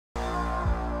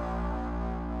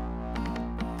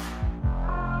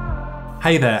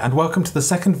Hey there, and welcome to the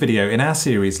second video in our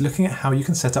series looking at how you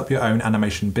can set up your own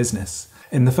animation business.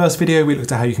 In the first video we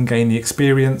looked at how you can gain the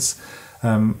experience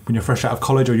when you're fresh out of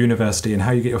college or university and how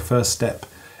you get your first step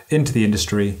into the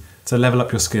industry to level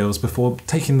up your skills before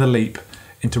taking the leap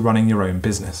into running your own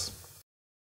business.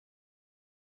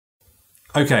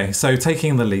 Okay, so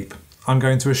taking the leap. I'm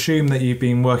going to assume that you've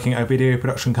been working at a video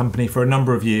production company for a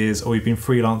number of years, or you've been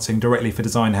freelancing directly for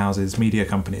design houses, media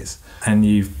companies, and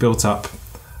you've built up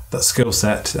that skill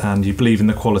set and you believe in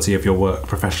the quality of your work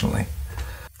professionally.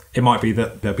 It might be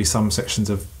that there'll be some sections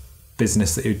of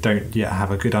business that you don't yet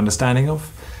have a good understanding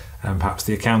of, perhaps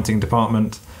the accounting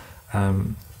department,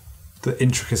 the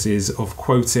intricacies of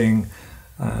quoting,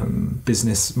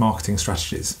 business marketing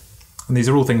strategies. And these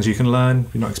are all things you can learn.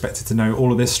 You're not expected to know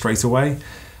all of this straight away,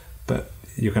 but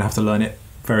you're going to have to learn it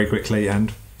very quickly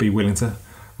and be willing to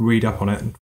read up on it.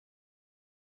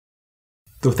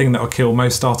 The thing that will kill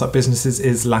most startup businesses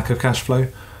is lack of cash flow,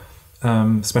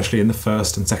 especially in the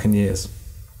first and second years.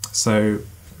 So,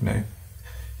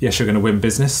 yes, you're going to win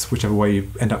business, whichever way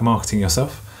you end up marketing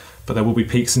yourself, but there will be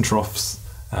peaks and troughs,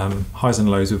 highs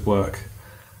and lows with work,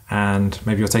 and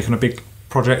maybe you're taking a big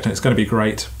project and it's going to be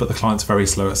great, but the client's very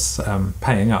slow at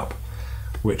paying up,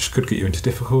 which could get you into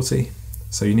difficulty.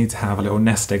 So you need to have a little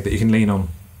nest egg that you can lean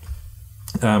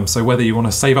on. So whether you want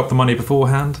to save up the money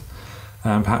beforehand,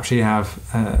 perhaps you have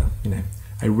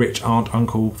a rich aunt,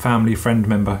 uncle, family, friend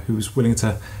member who's willing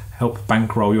to help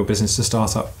bankroll your business to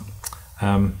start up.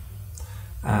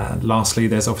 Lastly,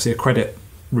 there's obviously a credit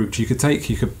route you could take.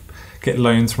 You could get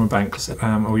loans from a bank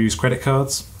or use credit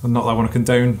cards. Not that I want to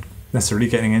condone necessarily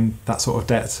getting in that sort of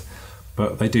debt,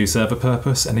 but they do serve a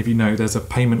purpose. And if you know there's a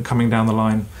payment coming down the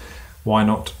line, why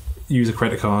not use a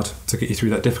credit card to get you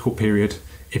through that difficult period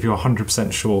if you're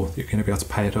 100% sure you're going to be able to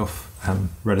pay it off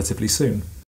relatively soon.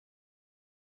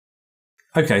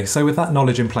 Okay, so with that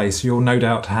knowledge in place, you'll no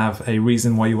doubt have a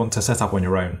reason why you want to set up on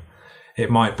your own.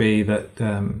 It might be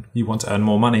that you want to earn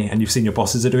more money and you've seen your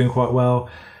bosses are doing quite well,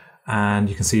 and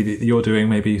you can see that you're doing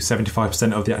maybe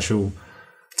 75% of the actual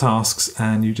tasks,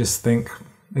 and you just think,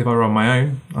 if I run my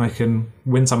own, I can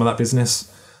win some of that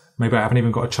business. Maybe I haven't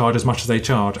even got to charge as much as they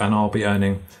charge, and I'll be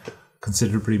earning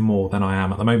considerably more than I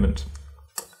am at the moment,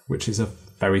 which is a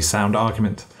very sound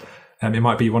argument. It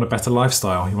might be you want a better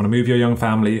lifestyle. You want to move your young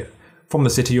family from the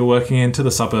city you're working in to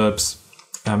the suburbs,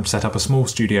 set up a small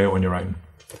studio on your own.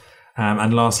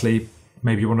 And lastly,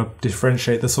 maybe you want to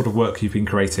differentiate the sort of work you've been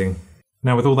creating.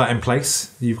 Now, with all that in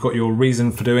place, you've got your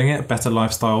reason for doing it: better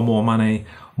lifestyle, more money,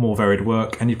 more varied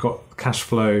work, and you've got cash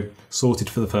flow sorted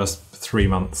for the first 3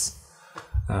 months.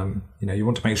 You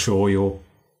want to make sure your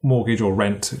mortgage or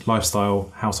rent,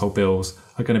 lifestyle, household bills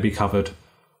are going to be covered.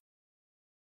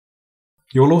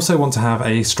 You'll also want to have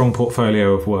a strong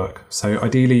portfolio of work. So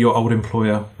ideally your old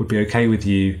employer would be okay with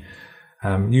you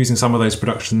using some of those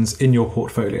productions in your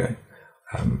portfolio.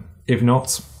 If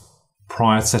not,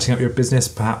 prior to setting up your business,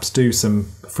 perhaps do some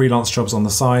freelance jobs on the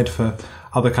side for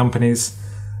other companies.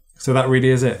 So that really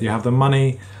is it. You have the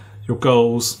money, your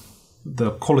goals,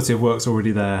 the quality of work's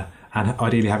already there, and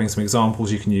ideally having some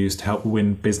examples you can use to help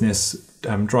win business,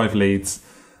 drive leads,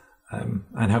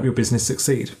 and help your business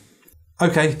succeed.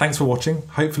 Okay, thanks for watching.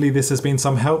 Hopefully this has been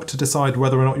some help to decide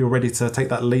whether or not you're ready to take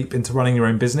that leap into running your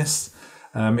own business.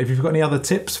 If you've got any other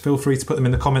tips, feel free to put them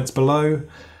in the comments below,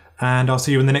 and I'll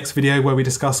see you in the next video where we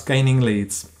discuss gaining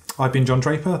leads. I've been Jon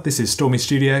Draper, this is Stormy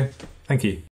Studio. Thank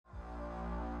you.